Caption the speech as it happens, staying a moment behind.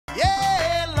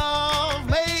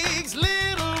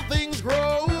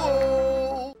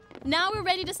Now we're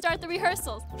ready to start the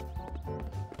rehearsals.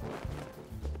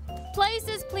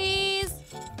 Places, please.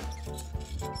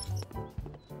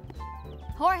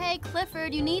 Jorge,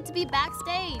 Clifford, you need to be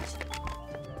backstage.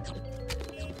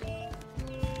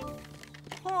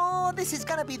 Oh, this is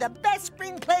gonna be the best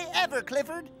spring play ever,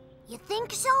 Clifford. You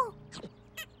think so?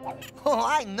 Oh,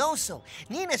 I know so.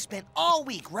 Nina spent all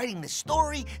week writing the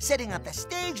story, setting up the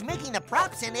stage, making the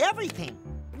props and everything.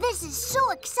 This is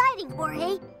so exciting,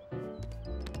 Jorge.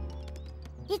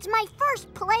 It's my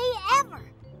first play ever.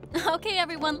 Okay,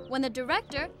 everyone, when the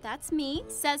director, that's me,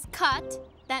 says cut,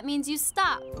 that means you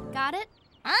stop. Got it?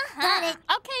 Got it.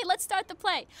 Okay, let's start the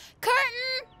play.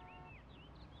 Curtain!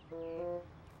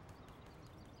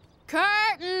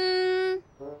 Curtain!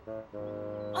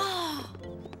 Oh.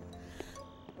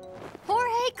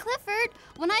 Jorge, Clifford,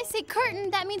 when I say curtain,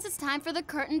 that means it's time for the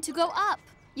curtain to go up.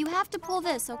 You have to pull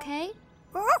this, okay?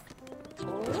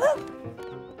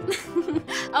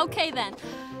 Okay, then.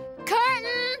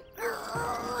 Curtain!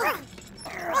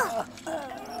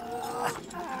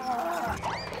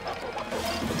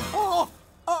 Oh,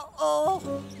 uh-oh.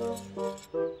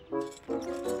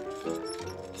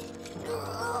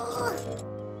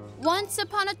 Once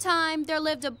upon a time, there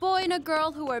lived a boy and a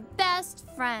girl who were best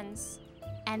friends.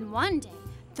 And one day,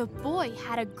 the boy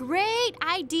had a great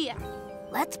idea.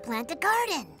 Let's plant a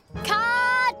garden.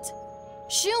 Cut!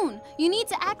 Shun, you need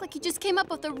to act like you just came up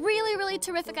with a really, really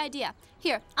terrific idea.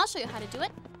 Here, I'll show you how to do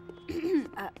it.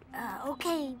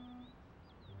 Okay.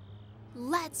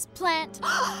 Let's plant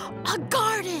a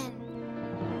garden!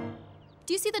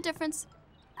 Do you see the difference?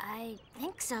 I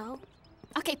think so.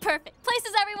 Okay, perfect.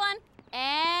 Places, everyone.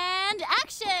 And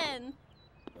action!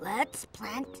 Let's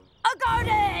plant a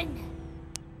garden.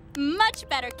 Much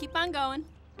better. Keep on going.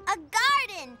 A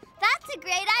garden! That's a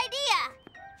great idea.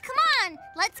 Come on,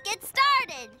 let's get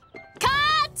started.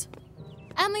 Cut!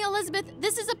 Emily Elizabeth,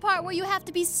 this is a part where you have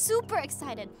to be super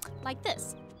excited. Like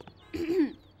this.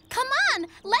 Come on,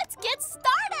 let's get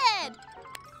started!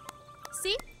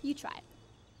 See? You try it.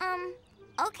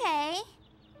 Okay.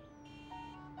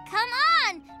 Come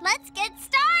on, let's get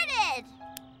started.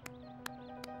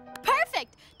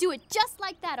 Perfect! Do it just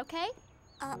like that, okay?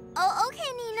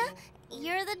 Okay, Nina.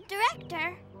 You're the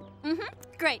director.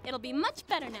 Great, it'll be much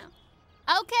better now.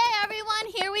 Okay, everyone,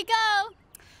 here we go.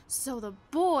 So the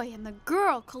boy and the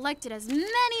girl collected as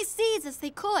many seeds as they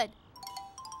could.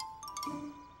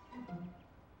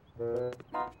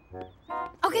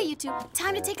 Okay, you two,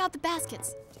 time to take out the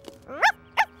baskets.